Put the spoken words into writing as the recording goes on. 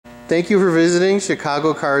Thank you for visiting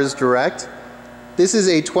Chicago Cars Direct. This is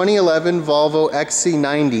a 2011 Volvo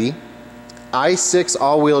XC90 i6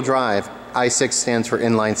 all-wheel drive. i6 stands for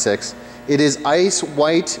inline six. It is ice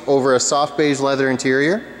white over a soft beige leather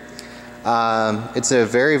interior. It's a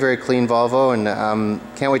very, very clean Volvo, and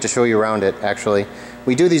can't wait to show you around it, actually.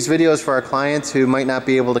 We do these videos for our clients who might not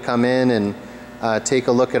be able to come in and take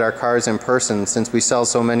a look at our cars in person, since we sell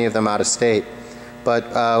so many of them out of state.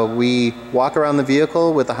 But we walk around the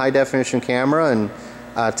vehicle with a high definition camera and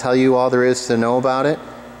tell you all there is to know about it.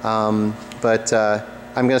 I'm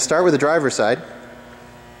going to start with the driver's side.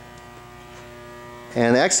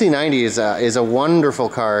 And the XC90 is a wonderful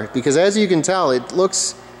car, because as you can tell, it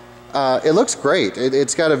looks great.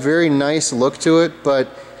 It's got a very nice look to it, but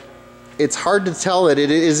it's hard to tell that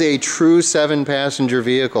it is a true 7-passenger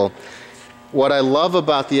vehicle. What I love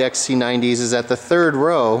about the XC90s is that the third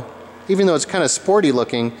row, even though it's kind of sporty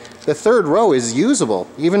looking, the third row is usable,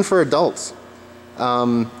 even for adults.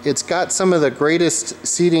 It's got some of the greatest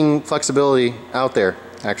seating flexibility out there,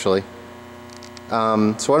 actually. So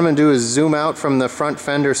what I'm going to do is zoom out from the front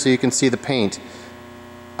fender so you can see the paint.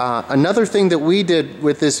 Another thing that we did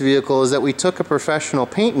with this vehicle is that we took a professional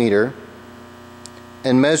paint meter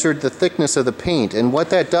and measured the thickness of the paint. And what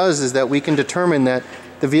that does is that we can determine that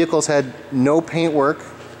the vehicle's had no paint work.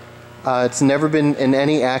 It's never been in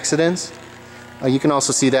any accidents. You can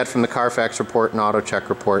also see that from the CarFax report and AutoCheck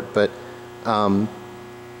report, but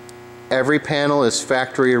every panel is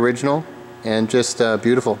factory original and just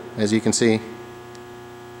beautiful, as you can see.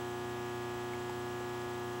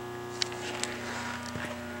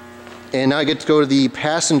 And now I get to go to the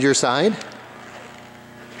passenger side,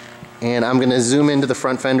 and I'm going to zoom into the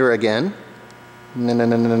front fender again.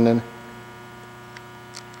 And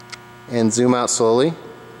zoom out slowly.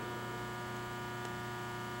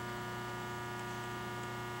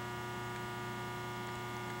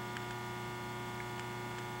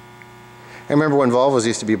 I remember when Volvos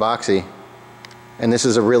used to be boxy, and this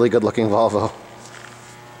is a really good looking Volvo.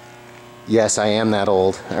 Yes, I am that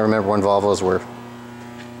old. I remember when Volvos were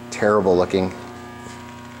terrible looking,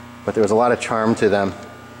 but there was a lot of charm to them.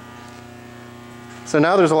 So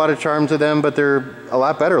now there's a lot of charm to them, but they're a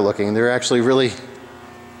lot better looking. They're actually really,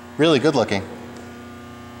 really good looking.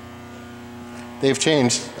 They've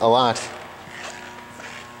changed a lot.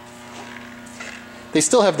 They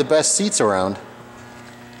still have the best seats around.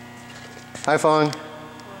 Hi, Fong.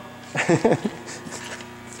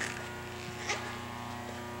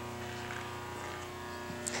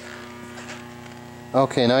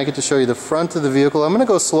 Okay, now I get to show you the front of the vehicle. I'm going to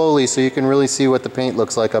go slowly so you can really see what the paint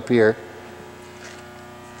looks like up here.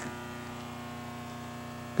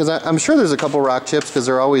 Because I'm sure there's a couple rock chips, because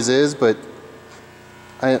there always is, but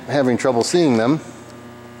I'm having trouble seeing them.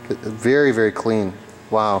 Very, very clean.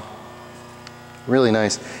 Wow. Really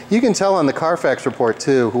nice. You can tell on the CarFax report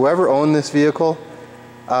too, whoever owned this vehicle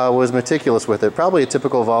was meticulous with it. Probably a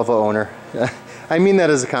typical Volvo owner. I mean that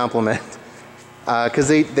as a compliment. Because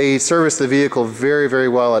they service the vehicle very, very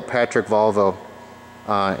well at Patrick Volvo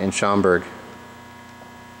in Schaumburg.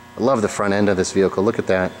 I love the front end of this vehicle. Look at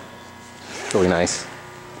that. It's really nice.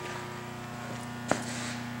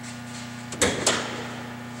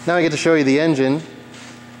 Now I get to show you the engine.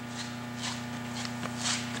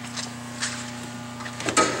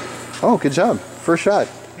 Oh, good job. First shot.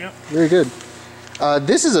 Yep. Very good.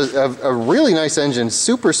 This is a really nice engine.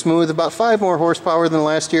 Super smooth, about 5 more horsepower than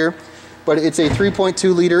last year. But it's a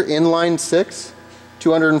 3.2 liter inline six,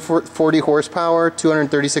 240 horsepower,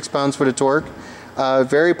 236 pounds-foot of torque.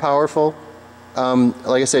 Very powerful.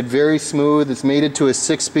 Like I said, very smooth. It's mated to a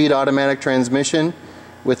 6-speed automatic transmission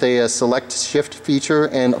with a select shift feature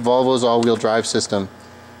and Volvo's all-wheel drive system.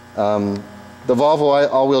 The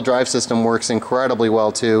Volvo all-wheel drive system works incredibly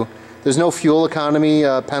well too. There's no fuel economy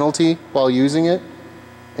penalty while using it,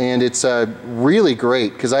 and it's really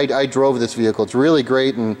great, because I drove this vehicle. It's really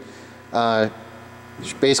great in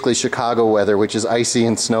basically Chicago weather, which is icy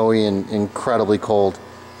and snowy and incredibly cold.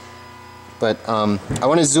 But I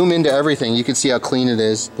want to zoom into everything. You can see how clean it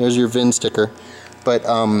is. There's your VIN sticker. But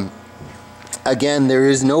again, there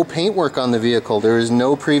is no paint work on the vehicle. There is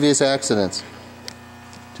no previous accidents.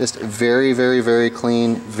 Just very, very, very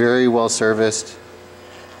clean, very well serviced,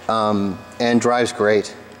 and drives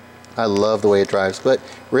great. I love the way it drives. But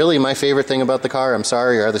really, my favorite thing about the car, I'm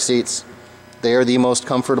sorry, are the seats. They are the most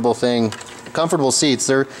comfortable thing. Comfortable seats.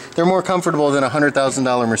 They're more comfortable than a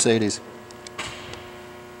 $100,000 Mercedes.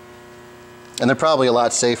 And they're probably a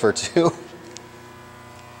lot safer too.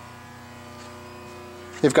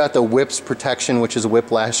 They've got the whips protection, which is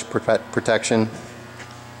whiplash protection.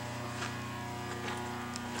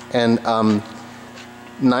 And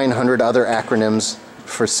 900 other acronyms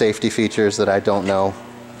for safety features that I don't know.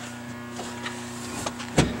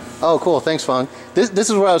 Oh, cool. Thanks, Fong. This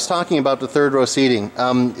is what I was talking about, the third row seating.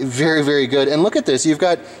 Very, very good. And look at this. You've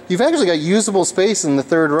actually got usable space in the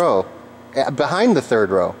third row, behind the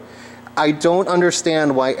third row. I don't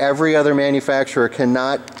understand why every other manufacturer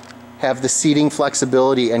cannot have the seating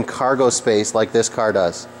flexibility and cargo space like this car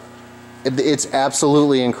does. It's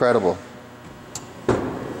absolutely incredible.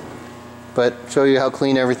 But show you how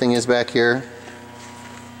clean everything is back here.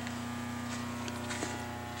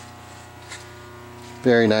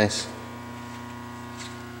 Very nice.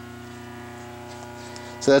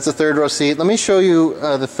 So that's the third row seat. Let me show you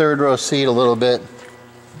the third row seat a little bit.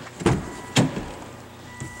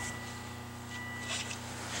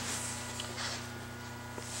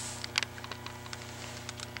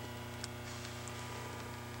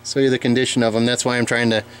 Show you the condition of them. That's why I'm trying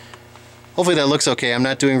to, hopefully that looks okay. I'm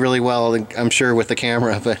not doing really well, I'm sure, with the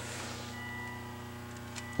camera, but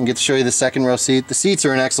I get to show you the second row seat. The seats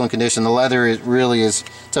are in excellent condition. The leather really is,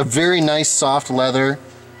 it's a very nice soft leather,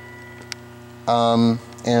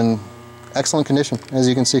 and excellent condition, as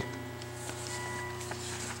you can see.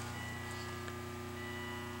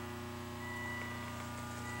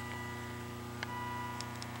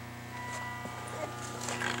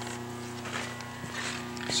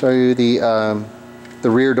 Show you the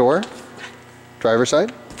rear door, driver's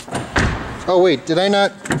side. Oh wait, did I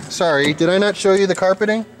not show you the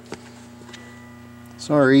carpeting?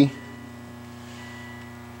 Sorry.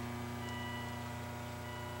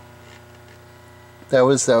 That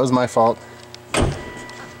was my fault.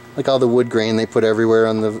 Like all the wood grain they put everywhere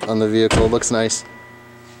on the vehicle. Looks nice.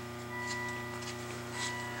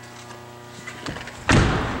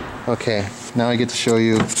 Okay, now I get to show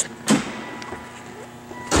you.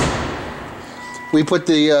 We put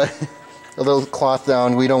the a little cloth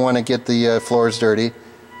down. We don't want to get the floors dirty,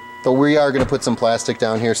 but we are going to put some plastic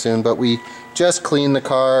down here soon. But we just cleaned the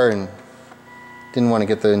car and didn't want to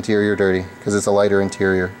get the interior dirty because it's a lighter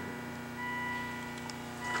interior.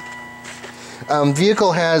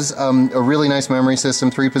 Vehicle has a really nice memory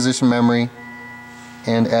system, 3-position memory,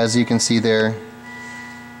 and as you can see there,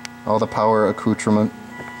 all the power accoutrement.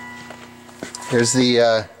 There's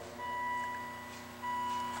the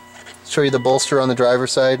show you the bolster on the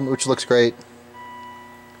driver's side, which looks great.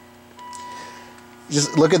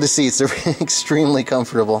 Just look at the seats, they're extremely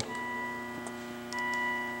comfortable.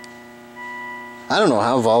 I don't know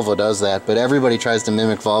how Volvo does that, but everybody tries to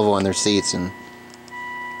mimic Volvo on their seats and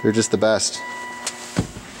they're just the best.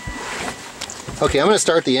 Okay, I'm going to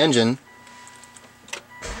start the engine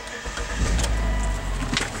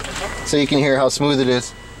so you can hear how smooth it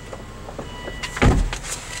is.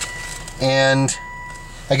 And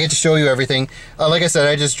I get to show you everything. Like I said,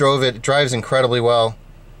 I just drove it. It drives incredibly well.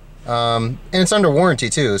 And it's under warranty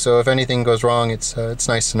too, so if anything goes wrong, it's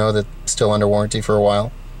nice to know that it's still under warranty for a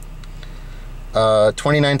while.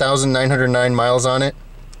 29,909 miles on it.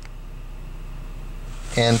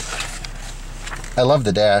 And I love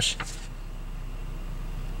the dash.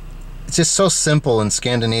 It's just so simple and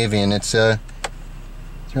Scandinavian. It's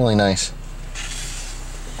really nice.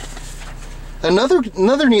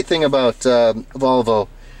 Another neat thing about Volvo,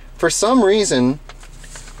 for some reason,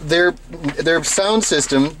 their sound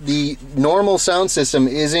system, the normal sound system,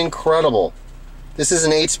 is incredible. This is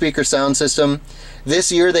an 8-speaker sound system.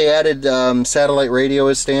 This year they added satellite radio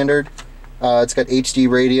as standard. It's got HD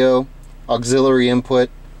radio, auxiliary input,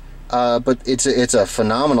 but it's a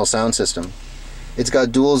phenomenal sound system. It's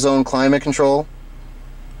got dual zone climate control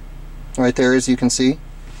right there, as you can see.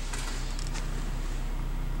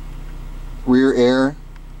 Rear air,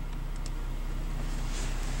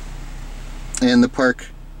 and the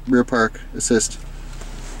rear park assist.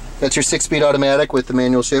 That's your 6-speed automatic with the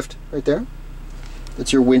manual shift right there.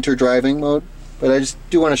 That's your winter driving mode. But I just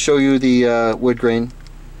do want to show you the wood grain,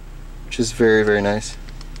 which is very, very nice.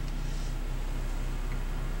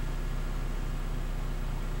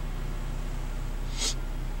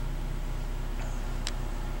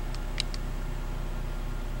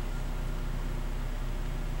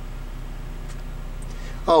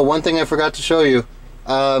 Oh, one thing I forgot to show you.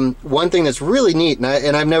 One thing that's really neat,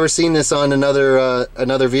 and I've never seen this on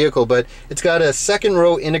another vehicle, but it's got a second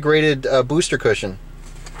row integrated booster cushion.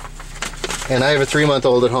 And I have a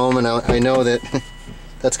 3-month-old at home, and I know that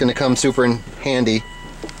that's going to come super handy.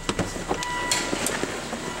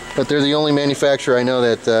 But they're the only manufacturer I know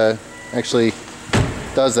that actually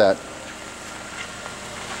does that.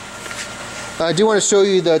 I do want to show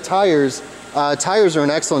you the tires. Tires are in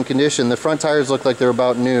excellent condition. The front tires look like they're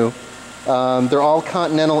about new. They're all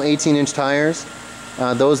Continental 18-inch tires.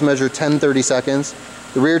 Those measure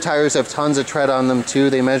 10/32. The rear tires have tons of tread on them too.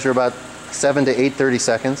 They measure about 7 to 8/30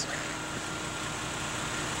 seconds.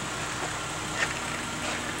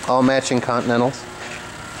 All matching Continentals.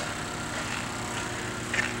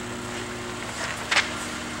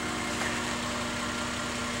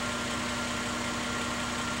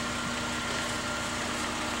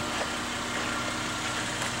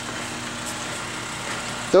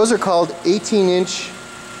 Those are called 18-inch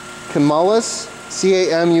CAMULUS,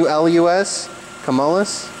 C-A-M-U-L-U-S,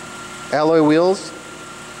 CAMULUS, alloy wheels.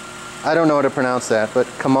 I don't know how to pronounce that, but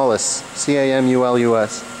CAMULUS,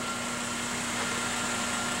 C-A-M-U-L-U-S.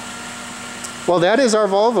 Well, that is our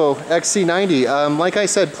Volvo XC90. Like I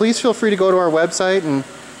said, please feel free to go to our website and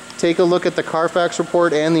take a look at the CarFax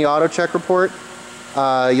report and the AutoCheck report.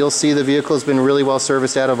 You'll see the vehicle has been really well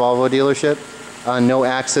serviced at a Volvo dealership. No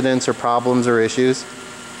accidents or problems or issues.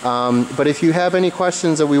 But if you have any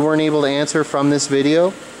questions that we weren't able to answer from this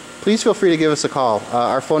video, please feel free to give us a call.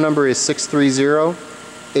 Our phone number is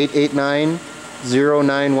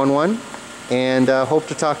 630-889-0911, and hope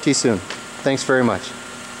to talk to you soon. Thanks very much.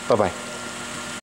 Bye-bye.